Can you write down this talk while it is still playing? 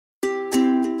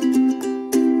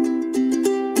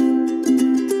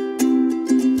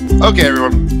Okay,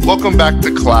 everyone, welcome back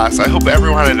to class. I hope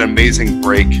everyone had an amazing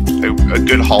break, a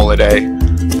good holiday.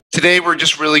 Today, we're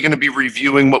just really going to be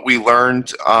reviewing what we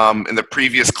learned in the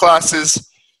previous classes,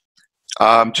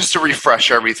 just to refresh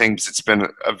everything, because it's been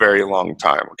a very long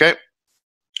time, okay?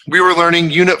 We were learning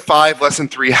Unit 5, Lesson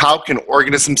 3, how can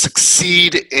organisms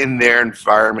succeed in their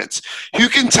environments? Who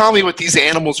can tell me what these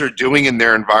animals are doing in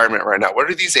their environment right now? What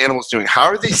are these animals doing? How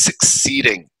are they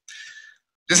succeeding?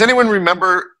 Does anyone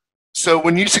remember? So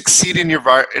when you succeed in your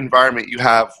environment, you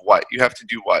have what? You have to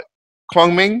do what?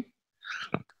 Kwang Ming?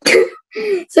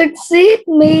 Succeed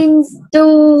means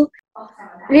to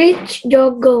reach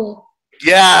your goal.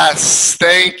 Yes,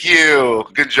 thank you.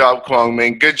 Good job, Kwang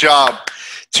Ming. Good job.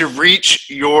 To reach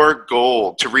your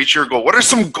goal, to reach your goal. What are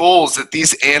some goals that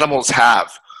these animals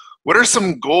have? What are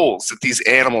some goals that these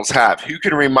animals have? Who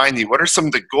can remind me? What are some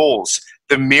of the goals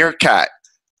the meerkat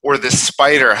or the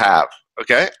spider have?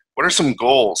 Okay, what are some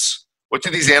goals? What do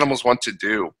these animals want to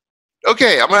do?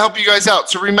 Okay, I'm gonna help you guys out.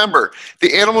 So remember,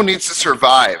 the animal needs to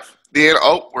survive.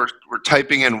 We're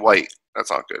typing in white. That's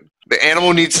not good. The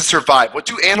animal needs to survive. What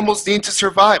do animals need to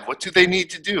survive? What do they need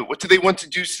to do? What do they want to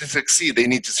do to succeed? They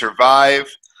need to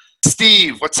survive.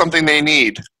 Steve, what's something they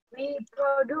need?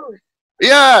 Reproduce.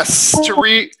 Yes,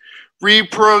 to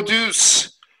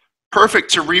reproduce.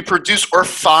 Perfect, to reproduce or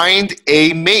find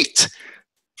a mate.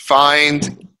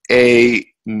 Find a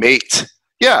mate.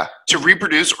 Yeah, to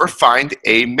reproduce or find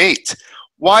a mate.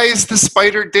 Why is the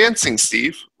spider dancing,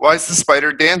 Steve? Why is the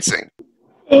spider dancing?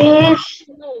 It's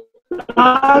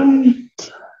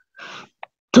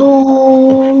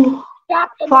to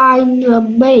find a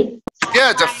mate.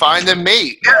 Yeah, to find a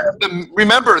mate.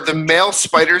 Remember, the male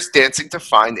spider's dancing to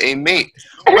find a mate.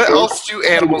 What else do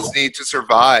animals need to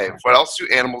survive? What else do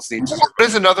animals need to survive? What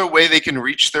is another way they can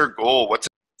reach their goal? What's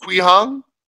it? Kui-hung?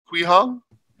 Kui-hung?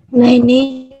 They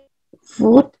need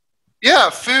food. Yeah,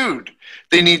 food.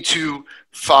 They need to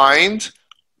find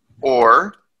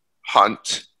or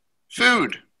hunt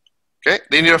food. Okay,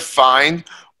 they need to find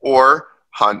or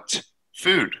hunt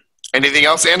food. Anything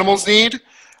else animals need?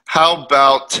 How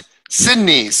about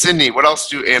Sydney? Sydney, what else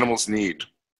do animals need?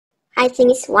 I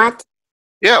think it's what?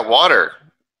 Yeah, water.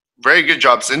 Very good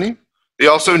job, Sydney. They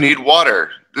also need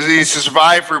water. They need to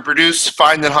survive, reproduce,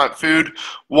 find and hunt food,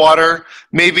 water.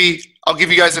 Maybe, I'll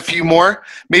give you guys a few more.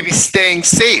 Maybe staying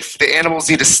safe. The animals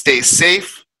need to stay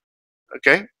safe.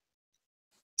 Okay.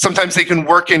 Sometimes they can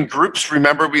work in groups.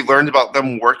 Remember, we learned about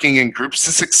them working in groups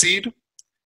to succeed.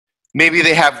 Maybe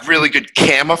they have really good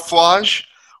camouflage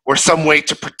or some way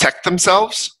to protect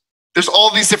themselves. There's all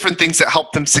these different things that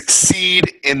help them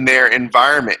succeed in their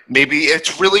environment. Maybe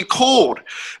it's really cold.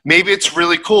 Maybe it's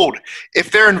really cold. If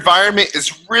their environment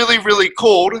is really, really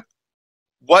cold,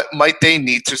 what might they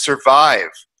need to survive?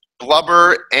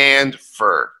 Blubber and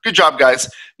fur. Good job, guys.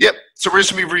 Yep, so we're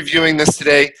just going to be reviewing this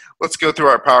today. Let's go through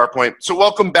our PowerPoint. So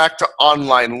welcome back to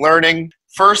online learning.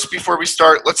 First, before we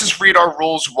start, let's just read our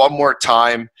rules one more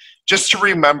time. Just to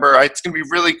remember, it's going to be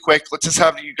really quick. Let's just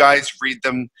have you guys read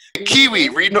them. Kiwi,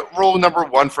 read rule number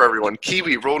 1 for everyone.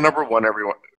 Kiwi, rule number 1,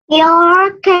 everyone.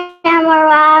 Your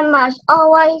camera must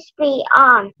always be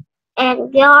on,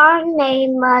 and your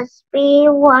name must be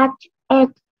what it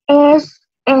is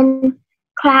in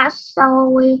class so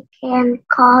we can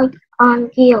call on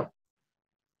you.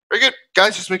 Very good.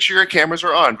 Guys, just make sure your cameras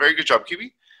are on. Very good job,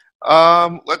 Kiwi.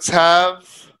 Let's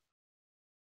have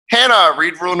Hannah,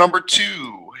 read rule number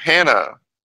 2. Hannah.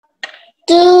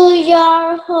 Do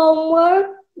your homework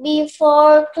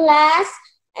before class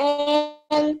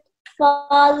and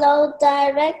follow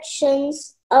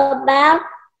directions about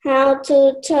how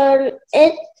to turn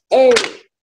it in.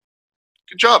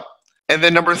 Good job. And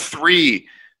then number 3,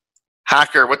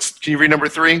 Hacker. Can you read number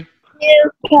 3?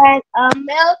 You can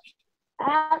milk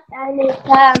at any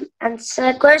time,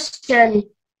 answer question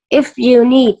if you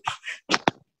need.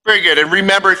 Very good. And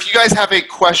remember, if you guys have a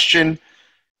question,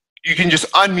 you can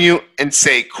just unmute and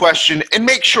say question, and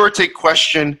make sure it's a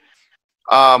question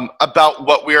about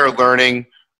what we are learning.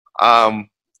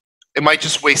 It might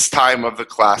just waste time of the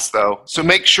class, though. So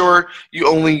make sure you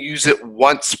only use it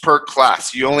once per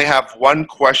class. You only have one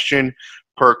question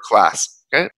per class.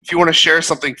 Okay? If you want to share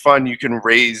something fun, you can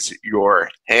raise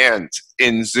your hand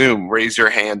in Zoom. Raise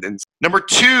your hand in Zoom. Number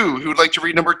 2, who would like to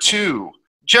read number 2?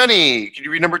 Jenny, can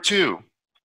you read number 2?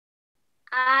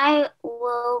 I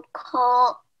will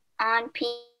call on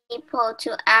people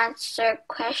to answer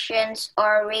questions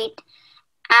or read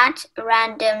at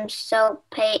random, so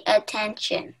pay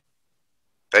attention.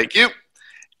 Thank you.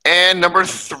 And number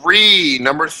 3.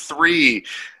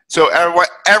 So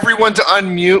everyone to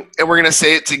unmute, and we're going to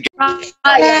say it together.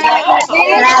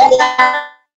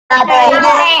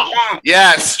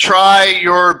 Yes, try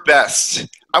your best.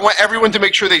 I want everyone to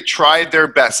make sure they try their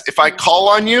best. If I call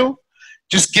on you,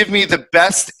 just give me the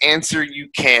best answer you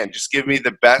can. Just give me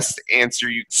the best answer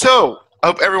you can. So, I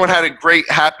hope everyone had a great,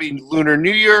 happy Lunar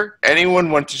New Year.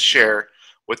 Anyone want to share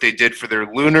what they did for their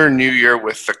Lunar New Year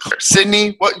with the class?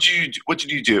 Sydney, what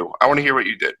did you do? I want to hear what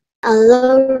you did. On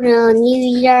Lunar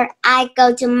New Year, I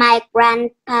go to my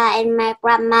grandpa and my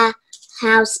grandma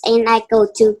house, and I go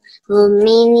to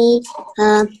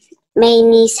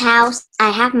Minnie's house. I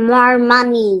have more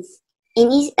money,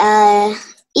 and it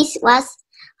was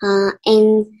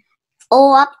and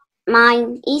all of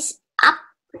mine is up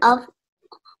of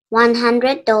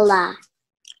 $100.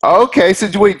 Okay, so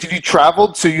wait, did you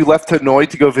travel? So you left Hanoi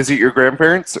to go visit your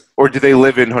grandparents, or do they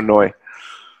live in Hanoi?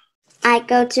 I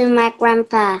go to my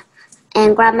grandpa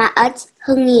and grandma at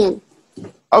Hưng Yên.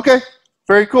 Okay,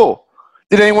 very cool.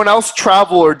 Did anyone else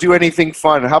travel or do anything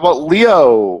fun? How about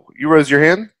Leo? You raise your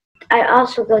hand? I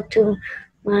also go to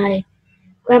my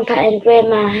grandpa and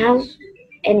grandma house,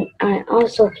 and I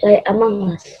also play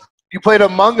Among Us. You played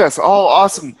Among Us. Oh,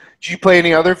 awesome. Did you play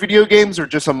any other video games or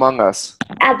just Among Us?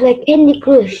 I play Candy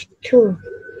Crush too.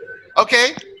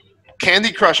 Okay.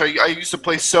 Candy Crush. I used to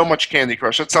play so much Candy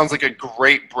Crush. That sounds like a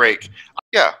great break.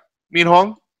 Yeah. Min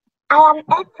Hong? I am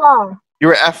F4. You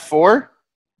were F4?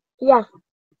 Yes.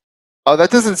 Oh,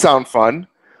 that doesn't sound fun.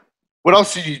 What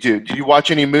else did you do? Did you watch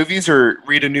any movies or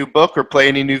read a new book or play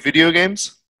any new video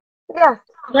games? Yes.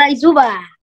 Play Zuba.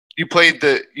 You played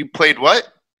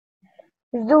what?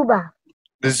 Zuba.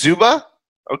 The Zuba?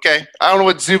 Okay. I don't know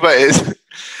what Zuba is.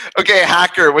 Okay,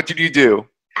 Hacker, what did you do?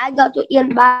 I go to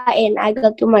Yên Ba and I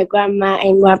go to my grandma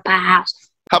and grandpa house.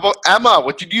 How about Emma?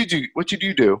 What did you do? What did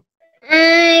you do?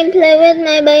 I play with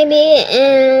my baby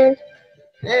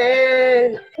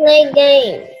and play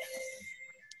games.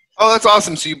 Oh, that's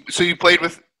awesome. So you played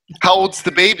with, how old's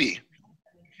the baby?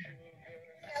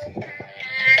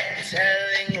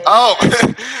 Oh,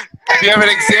 you have an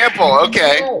example.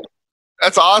 Okay.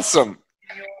 That's awesome.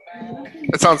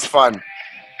 That sounds fun.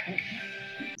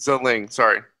 Zoling,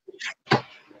 sorry.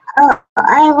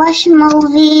 I watch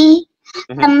movie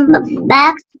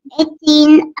back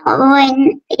 18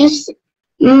 when it's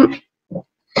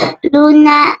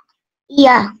Luna.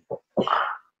 Yeah.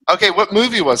 Okay, what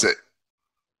movie was it?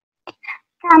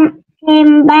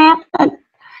 Came back at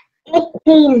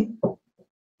 18.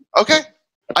 Okay.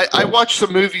 I watched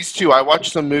some movies too.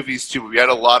 We had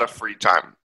a lot of free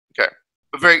time. Okay.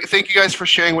 But thank you guys for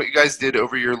sharing what you guys did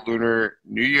over your Lunar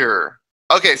New Year.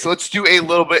 Okay, so let's do a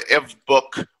little bit of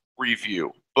book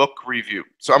review.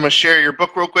 So I'm going to share your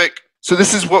book real quick. So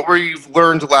this is what we've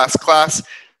learned last class.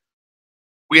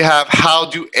 We have how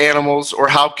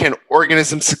can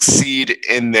organisms succeed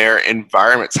in their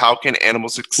environments? How can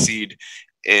animals succeed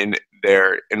in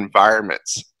their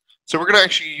environments? So we're going to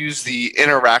actually use the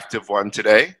interactive one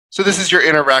today. So this is your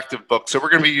interactive book. So we're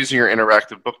going to be using your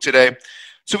interactive book today.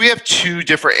 So we have two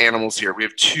different animals here. What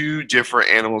do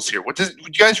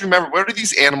you guys remember? What are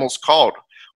these animals called?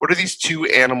 What are these two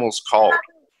animals called?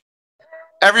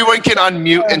 Everyone can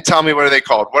unmute and tell me what are they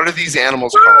called. What are these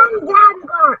animals called?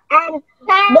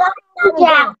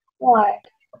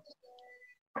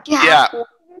 Yeah.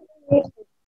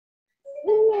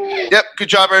 Yep, good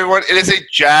job everyone. It is a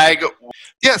jag.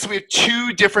 Yeah, so we have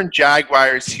two different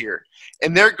jaguars here.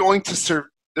 And they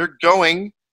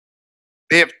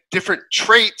have different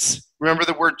traits. Remember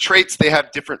the word traits, they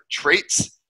have different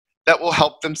traits that will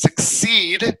help them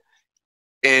succeed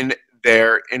in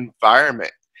their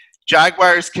environment.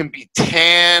 Jaguars can be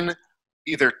tan,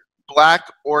 either black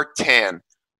or tan.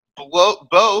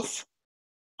 Both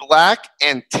black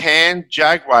and tan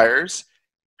jaguars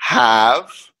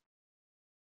have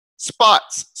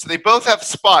spots. So they both have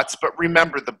spots, but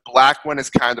remember the black one is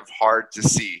kind of hard to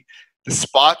see. The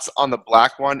spots on the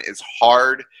black one is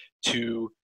hard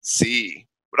to see.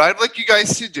 What I'd like you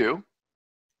guys to do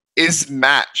is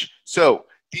match. So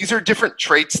these are different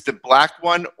traits the black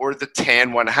one or the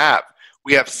tan one have.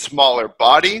 We have smaller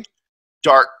body,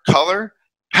 dark color,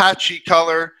 patchy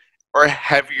color, or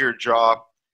heavier jaw.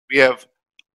 And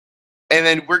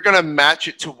then we're going to match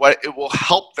it to what it will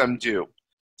help them do.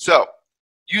 So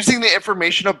using the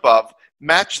information above,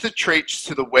 match the traits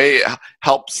to the way it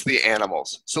helps the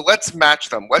animals. So let's match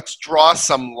them. Let's draw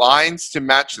some lines to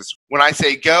match this. When I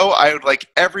say go, I would like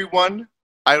everyone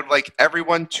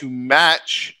to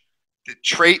match the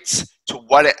traits to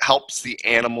what it helps the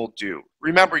animal do.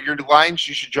 Remember, your lines,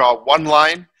 you should draw one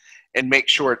line and make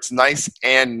sure it's nice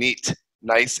and neat.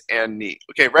 Nice and neat.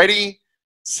 Okay, ready,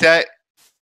 set,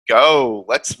 go.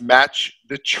 Let's match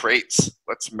the traits.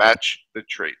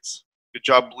 Good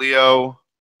job, Leo.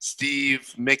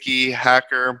 Steve, Mickey,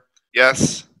 Hacker,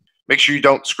 yes. Make sure you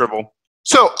don't scribble.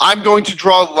 So I'm going to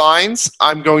draw lines.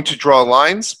 I'm going to draw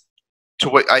lines to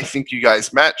what I think you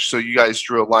guys match. So you guys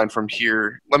drew a line from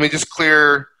here. Let me just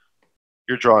clear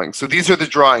your drawing. So these are the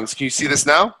drawings. Can you see this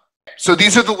now? So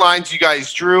these are the lines you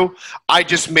guys drew. I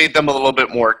just made them a little bit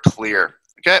more clear.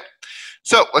 Okay?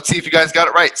 So let's see if you guys got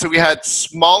it right. So we had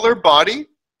smaller body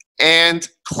and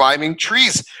climbing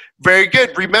trees. Very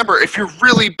good. Remember, if you're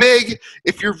really big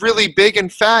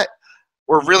and fat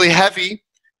or really heavy,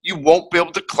 you won't be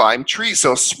able to climb trees.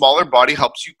 So a smaller body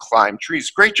helps you climb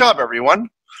trees. Great job, everyone.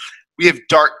 We have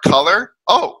dark color.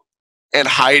 Oh, and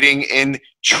hiding in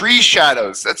tree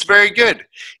shadows. That's very good.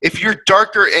 If you're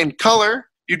darker in color,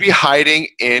 you'd be hiding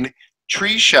in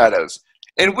tree shadows.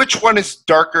 And which one is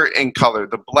darker in color,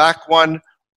 the black one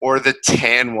or the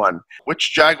tan one?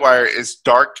 Which jaguar is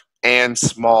dark and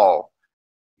small?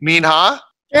 Minha?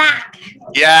 Black.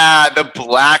 Yeah, the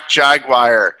black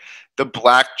jaguar. The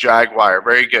black jaguar.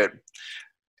 Very good.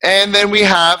 And then we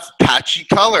have patchy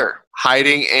color,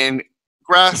 hiding in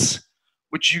grass,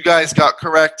 which you guys got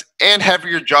correct, and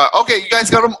heavier jaw. Okay, you guys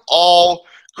got them all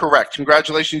correct.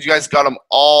 Congratulations, you guys got them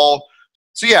all.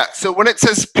 So yeah, so when it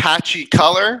says patchy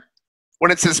color,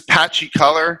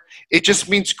 it just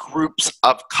means groups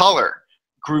of color.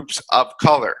 Groups of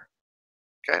color.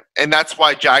 Okay, and that's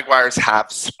why jaguars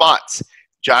have spots.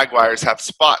 Jaguars have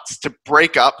spots to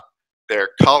break up their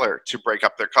color,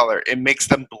 It makes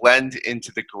them blend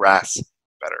into the grass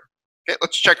better. Okay,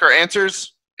 let's check our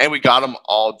answers. And we got them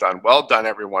all done. Well done,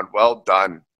 everyone. Well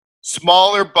done.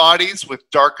 Smaller bodies with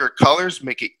darker colors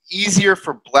make it easier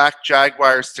for black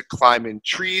jaguars to climb in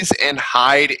trees and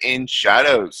hide in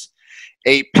shadows.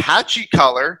 A patchy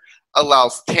color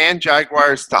allows tan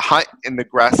jaguars to hunt in the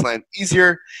grassland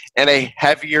easier, and a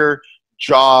heavier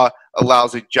jaw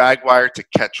allows a jaguar to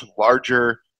catch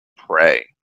larger prey.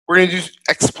 We're going to do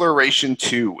exploration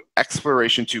 2.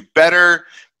 Exploration 2. Better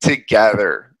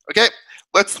together. Okay,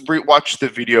 let's watch the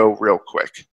video real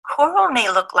quick. Coral may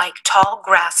look like tall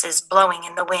grasses blowing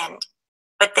in the wind,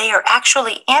 but they are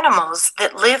actually animals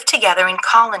that live together in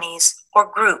colonies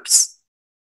or groups.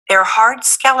 Their hard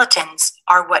skeletons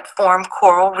are what form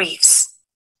coral reefs.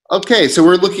 Okay, so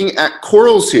we're looking at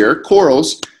corals here,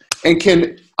 and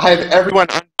can I have everyone,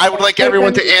 I would like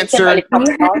everyone to answer,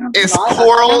 is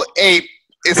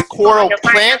coral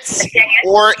plants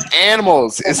or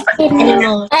animals? Is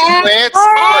coral plants or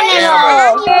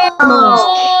animals?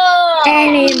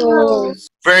 Animals.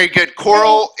 Very good.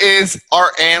 Coral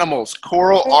are animals.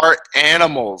 Coral are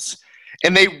animals.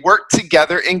 And they work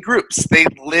together in groups. They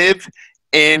live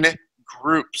in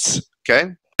groups.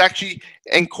 Okay? Actually,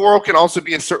 and coral can also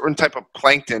be a certain type of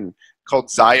plankton called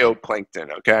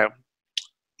zooplankton. Okay?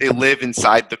 They live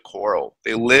inside the coral.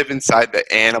 They live inside the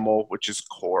animal, which is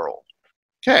coral.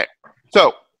 Okay,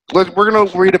 so we're going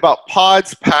to read about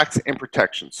pods, packs, and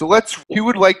protection. So who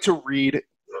would like to read?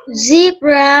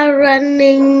 Zebra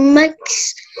running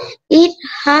makes it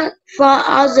hard for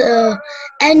other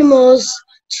animals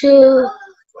to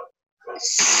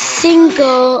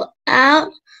single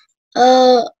out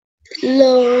a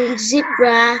lone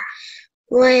zebra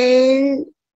when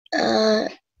a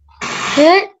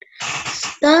herd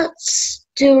starts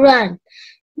to run.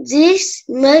 This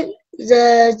makes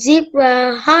the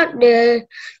zebra harder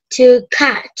to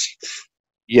catch.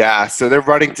 Yeah, so they're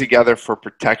running together for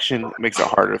protection. It makes it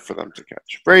harder for them to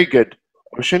catch. Very good,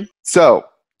 Ocean. So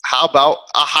how about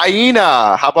a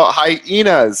hyena? How about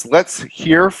hyenas? Let's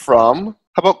hear from,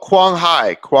 how about Quang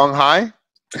Hai? Quang Hai?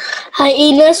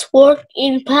 Hyenas work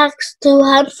in packs to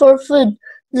hunt for food.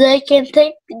 They can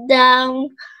take down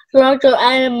larger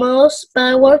animals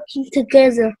by working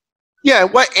together. Yeah,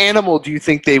 what animal do you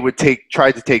think they would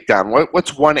try to take down?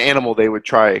 What's one animal they would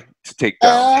try to take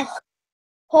down?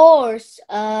 Horse.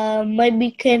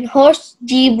 Maybe horse,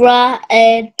 zebra,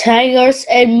 and tigers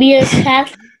and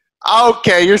meerkat.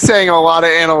 Okay, you're saying a lot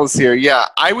of animals here. Yeah,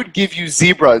 I would give you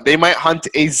zebra. They might hunt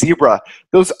a zebra.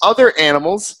 Those other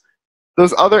animals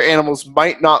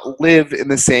might not live in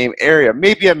the same area.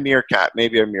 Maybe a meerkat,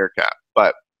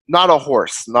 but not a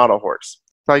horse,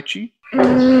 Tai Chi?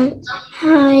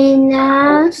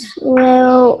 Hyenas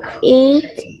will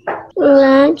eat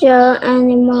larger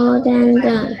animals than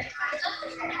them.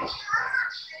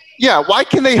 Yeah, why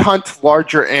can they hunt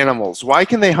larger animals?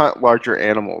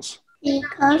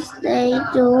 Because they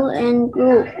do in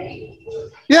groups.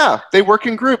 Yeah, they work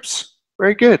in groups.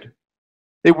 Very good.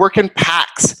 They work in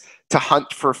packs to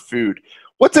hunt for food.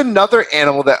 What's another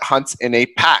animal that hunts in a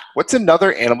pack? What's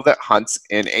another animal that hunts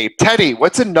in a Teddy?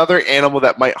 What's another animal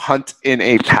that might hunt in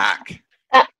a pack?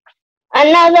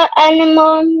 Another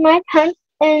animal might hunt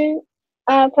in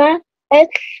a pack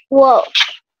It's wolf.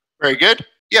 Very good.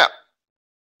 Yeah.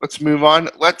 Let's move on.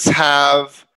 Let's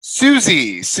have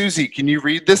Susie. Susie, can you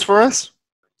read this for us?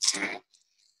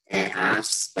 The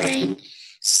offspring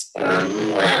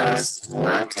sperm whales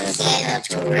work together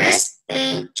to raise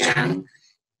their young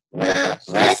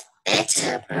with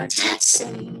better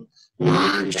protection,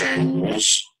 more than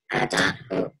reach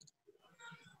adulthood.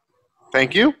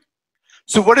 Thank you.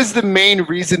 So what is the main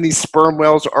reason these sperm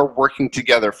whales are working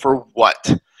together? For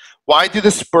what? Why do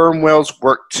the sperm whales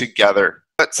work together?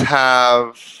 Let's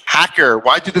have Hacker.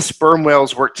 Why do the sperm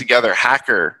whales work together?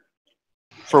 Hacker.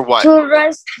 For what? To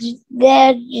raise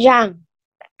their young.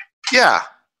 Yeah.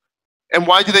 And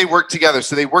why do they work together?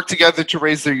 So they work together to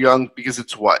raise their young because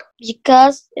it's what?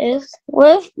 Because it's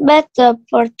with better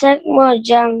protect more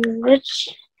young rich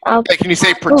out. Hey, can you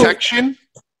say protection?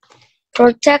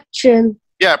 Protection.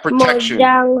 Yeah, protection. More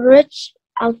young rich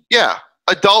out. Yeah,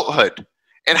 adulthood.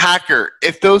 And Hacker,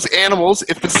 if those animals,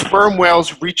 if the sperm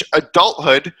whales reach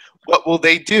adulthood, what will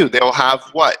they do? They'll have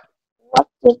what?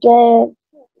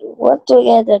 Work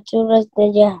together to raise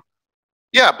the young.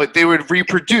 Yeah, but they would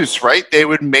reproduce, right? They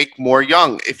would make more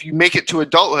young. If you make it to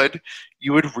adulthood,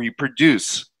 you would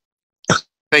reproduce.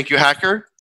 Thank you, Hacker.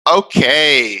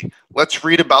 Okay, let's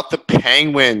read about the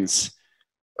penguins.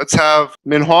 Let's have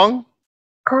Min Huang.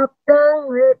 Coupled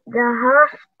with the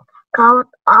harsh coat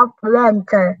of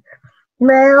winter,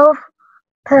 male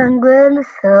penguins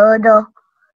huddle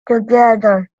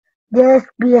together. This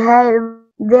behavior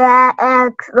their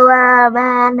eggs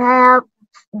and help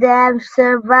them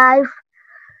survive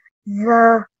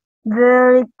the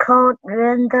very cold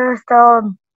winter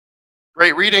storm.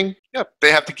 Great reading. Yep,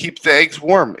 they have to keep the eggs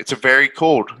warm. It's a very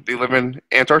cold. They live in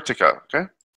Antarctica, okay?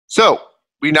 So,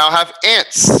 we now have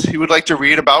ants. Who would like to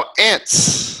read about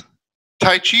ants?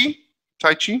 Tai Chi?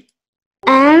 Tai Chi?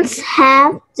 Ants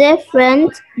have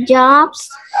different jobs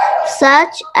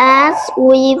such as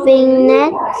weaving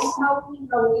nets,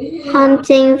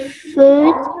 hunting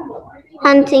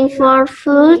for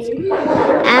food,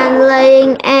 and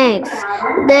laying eggs.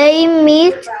 They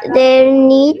meet their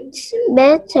needs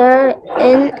better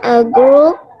in a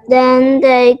group than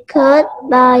they could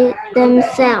by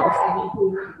themselves.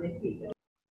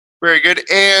 Very good.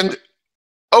 And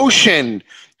ocean.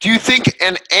 Do you think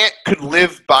an ant could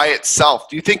live by itself?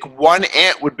 Do you think one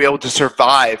ant would be able to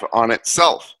survive on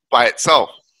itself, by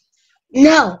itself?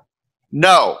 No.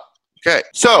 No. Okay.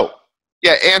 So,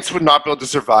 yeah, ants would not be able to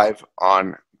survive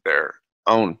on their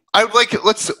own.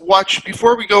 Let's watch,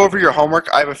 before we go over your homework,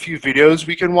 I have a few videos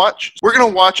we can watch. We're going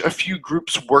to watch a few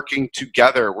groups working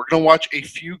together. We're going to watch a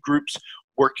few groups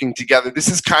working together. This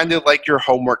is kind of like your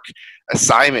homework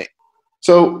assignment.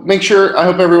 So make sure, I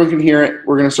hope everyone can hear it.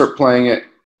 We're going to start playing it.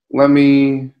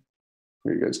 Here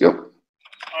you guys go.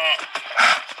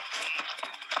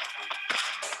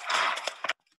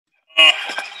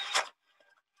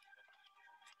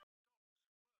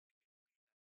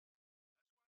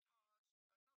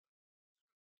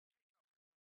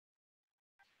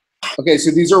 Okay,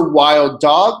 so these are wild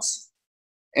dogs,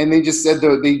 and they just said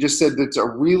that it's a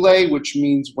relay, which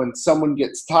means when someone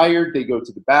gets tired, they go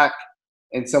to the back,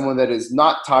 and someone that is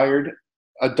not tired,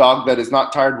 a dog that is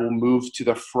not tired, will move to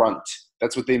the front.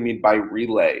 That's what they mean by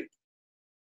relay.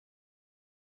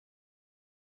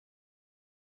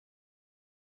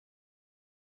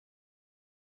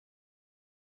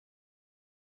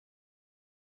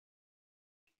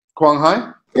 Quang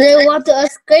Hai? They want to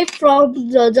escape from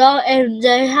the dog, and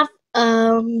they have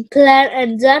plan,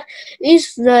 and that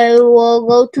is they will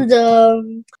go to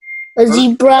the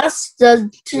zebras, the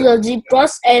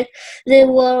zebras, and they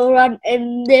will run,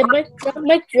 and they make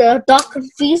the dog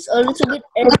confused a little bit,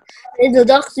 and the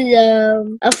dog see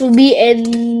the alphabet,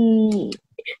 and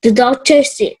the dog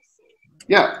chase it.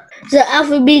 Yeah. The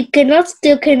alphabet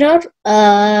still cannot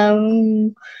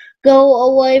go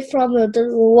away from the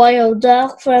wild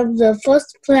dog from the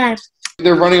first class.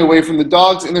 They're running away from the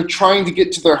dogs, and they're trying to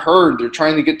get to their herd. They're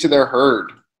trying to get to their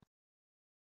herd.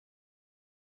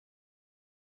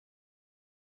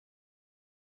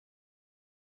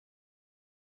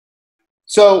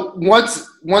 So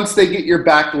once they get your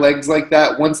back legs like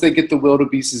that, once they get the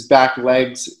wildebeest's back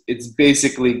legs, it's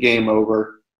basically game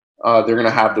over. They're going to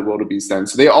have the wildebeest then.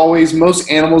 So most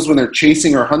animals, when they're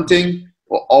chasing or hunting,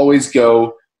 will always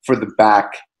go for the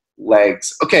back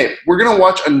legs. Okay, we're going to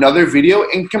watch another video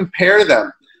and compare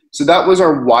them. So that was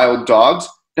our wild dogs.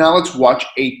 Now let's watch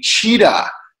a cheetah.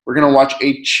 We're going to watch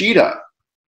a cheetah.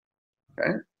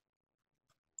 Okay.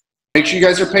 Make sure you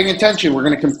guys are paying attention. We're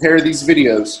going to compare these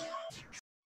videos.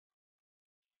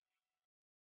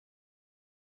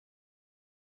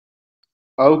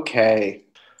 Okay.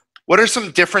 What are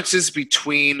some differences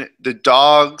between the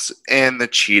dogs and the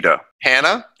cheetah?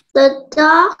 Hannah? The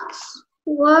dogs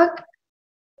work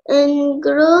in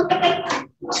group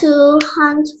to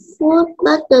hunt food,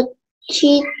 but the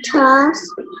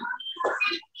cheetahs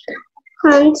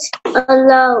hunt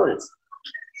alone.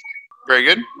 Very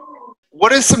good.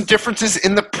 What are some differences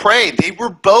in the prey? They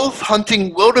were both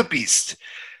hunting wildebeest.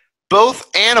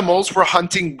 Both animals were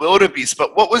hunting wildebeest,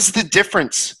 but what was the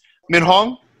difference? Min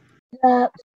Hong?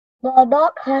 The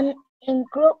dog hunt in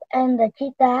group and the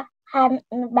cheetah hunt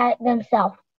by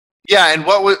themselves. Yeah, and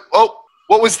what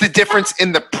was the difference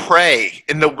in the prey,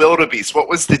 in the wildebeest? What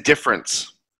was the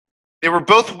difference? They were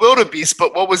both wildebeest,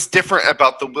 but what was different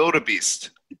about the wildebeest?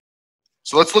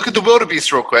 So let's look at the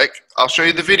wildebeest real quick. I'll show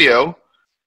you the video.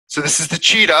 So this is the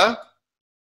cheetah.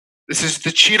 This is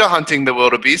the cheetah hunting the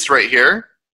wildebeest right here.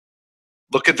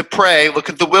 Look at the prey, look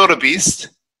at the wildebeest.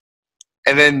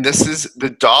 And then this is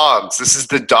the dogs. This is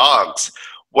the dogs.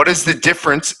 What is the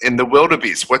difference in the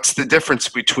wildebeest? What's the difference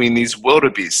between these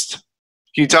wildebeest?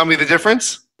 Can you tell me the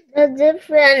difference? The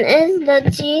difference is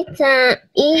the cheetah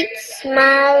eats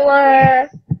smaller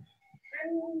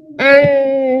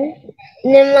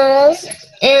animals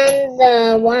and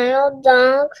the wild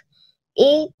dogs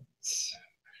eat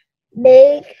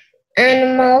big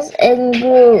animals in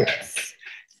groups.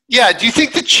 Yeah, do you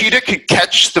think the cheetah could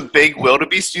catch the big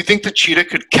wildebeest? Do you think the cheetah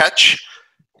could catch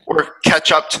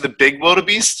up to the big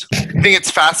wildebeest? Do you think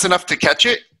it's fast enough to catch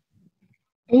it?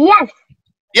 Yes.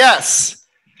 Yes.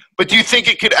 But do you think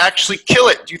it could actually kill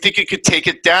it? Do you think it could take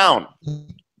it down?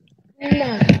 No.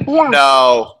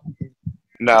 Yes.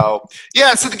 No.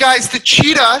 Yeah, so guys, the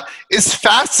cheetah is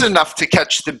fast enough to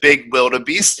catch the big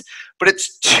wildebeest, but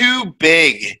it's too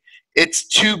big. It's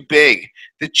too big.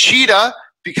 The cheetah,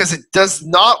 because it does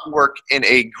not work in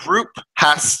a group,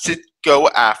 has to go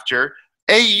after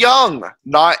a young,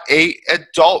 not a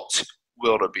adult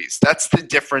wildebeest. That's the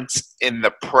difference in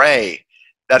the prey.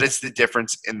 That is the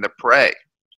difference in the prey.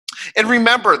 And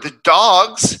remember, the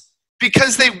dogs,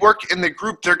 because they work in the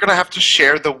group, they're going to have to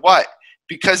share the what?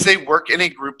 Because they work in a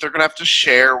group, they're going to have to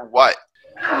share what?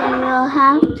 They will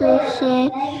have to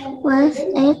share with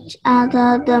each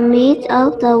other the meat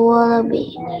of the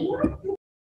wildebeest.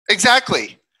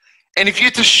 Exactly. And if you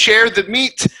have to share the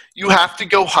meat, you have to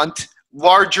go hunt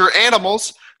larger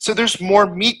animals, so there's more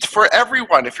meat for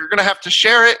everyone. If you're going to have to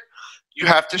share it, you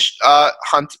have to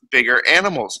hunt bigger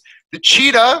animals. The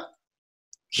cheetah,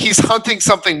 he's hunting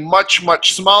something much,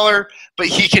 much smaller, but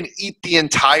he can eat the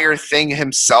entire thing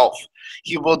himself.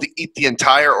 He will eat the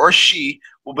entire, or she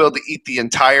will be able to eat the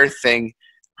entire thing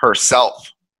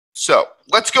herself. So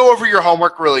let's go over your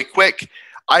homework really quick.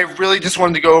 I really just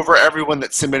wanted to go over everyone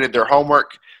that submitted their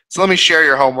homework. So let me share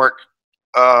your homework.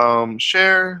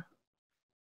 Share.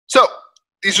 So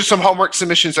these are some homework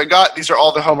submissions I got. These are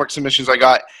all the homework submissions I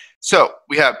got. So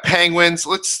we have penguins.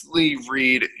 Let's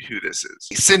read who this is.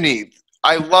 Sydney,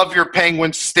 I love your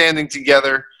penguins standing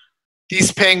together.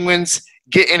 These penguins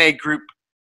get in a group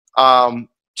to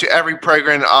every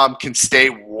program can stay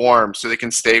warm, so they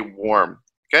can stay warm.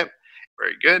 Okay,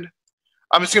 very good.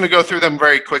 I'm just going to go through them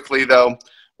very quickly, though.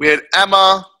 We had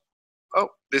Emma. Oh,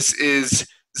 this is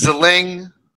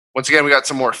Zeling. Once again, we got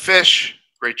some more fish.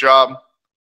 Great job.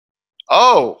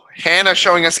 Oh, Hannah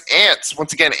showing us ants.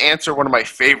 Once again, ants are one of my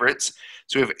favorites.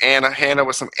 So we have Hannah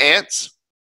with some ants.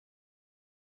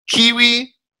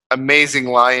 Kiwi, amazing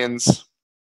lions.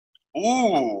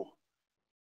 Ooh,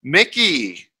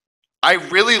 Mickey. I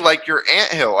really like your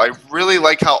anthill. I really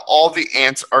like how all the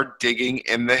ants are digging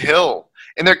in the hill.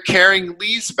 And they're carrying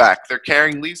leaves back. They're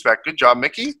carrying leaves back. Good job,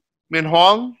 Mickey. Min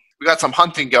Huang. We got some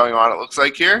hunting going on, it looks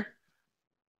like here.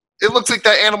 It looks like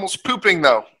that animal's pooping,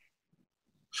 though.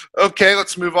 Okay,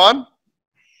 let's move on.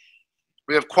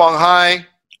 We have Quang Hai.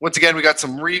 Once again, we got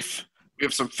some reef. We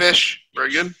have some fish.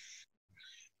 Very good.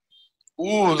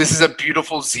 Ooh, this is a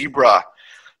beautiful zebra.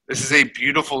 This is a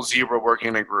beautiful zebra working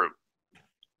in a group.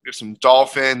 We have some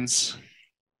dolphins.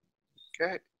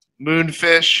 Okay.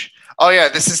 Moonfish. Oh, yeah,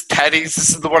 this is teddies. This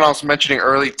is the one I was mentioning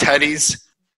early, teddies.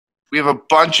 We have a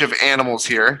bunch of animals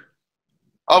here.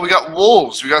 Oh, we got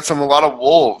wolves. We got a lot of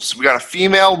wolves. We got a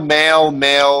female, male,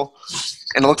 male,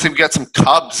 and it looks like we got some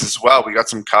cubs as well. We got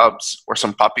some cubs or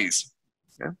some puppies.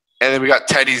 Okay. And then we got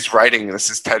Teddy's writing. This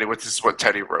is Teddy. This is what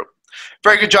Teddy wrote.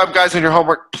 Very good job, guys, on your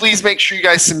homework. Please make sure you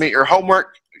guys submit your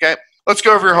homework. Okay. Let's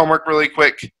go over your homework really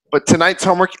quick. But tonight's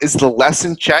homework is the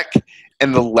lesson check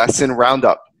and the lesson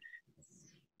roundup.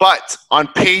 But on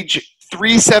page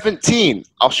 317,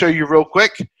 I'll show you real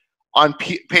quick. On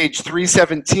page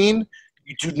 317,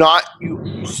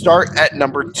 you start at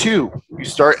number 2. You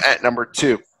start at number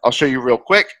 2. I'll show you real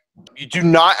quick. You do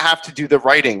not have to do the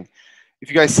writing. If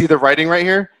you guys see the writing right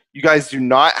here, you guys do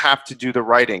not have to do the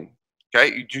writing.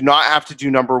 Okay, you do not have to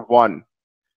do number 1.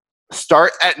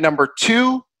 Start at number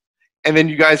 2, and then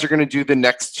you guys are going to do the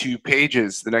next 2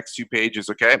 pages.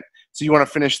 Okay? So you want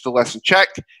to finish the lesson check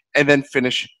and then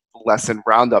finish the lesson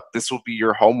roundup. This will be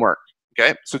your homework.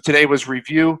 Okay? So today was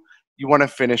review. You want to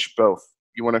finish both.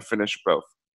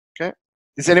 Okay?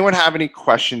 Does anyone have any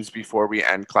questions before we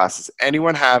end classes?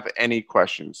 Anyone have any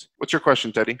questions? What's your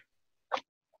question, Teddy?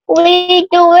 We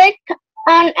do it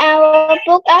on our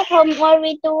book at home, or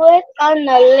we do it on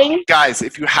the link. Guys,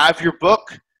 if you have your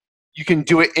book, you can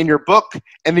do it in your book,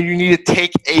 and then you need to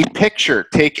take a picture.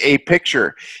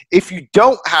 If you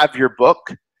don't have your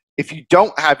book,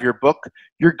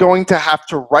 you're going to have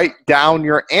to write down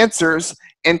your answers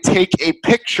and take a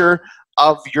picture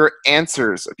of your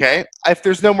answers, okay? If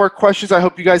there's no more questions, I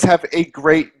hope you guys have a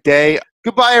great day.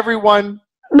 Goodbye, everyone.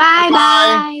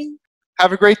 Bye-bye.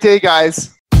 Have a great day,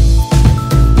 guys.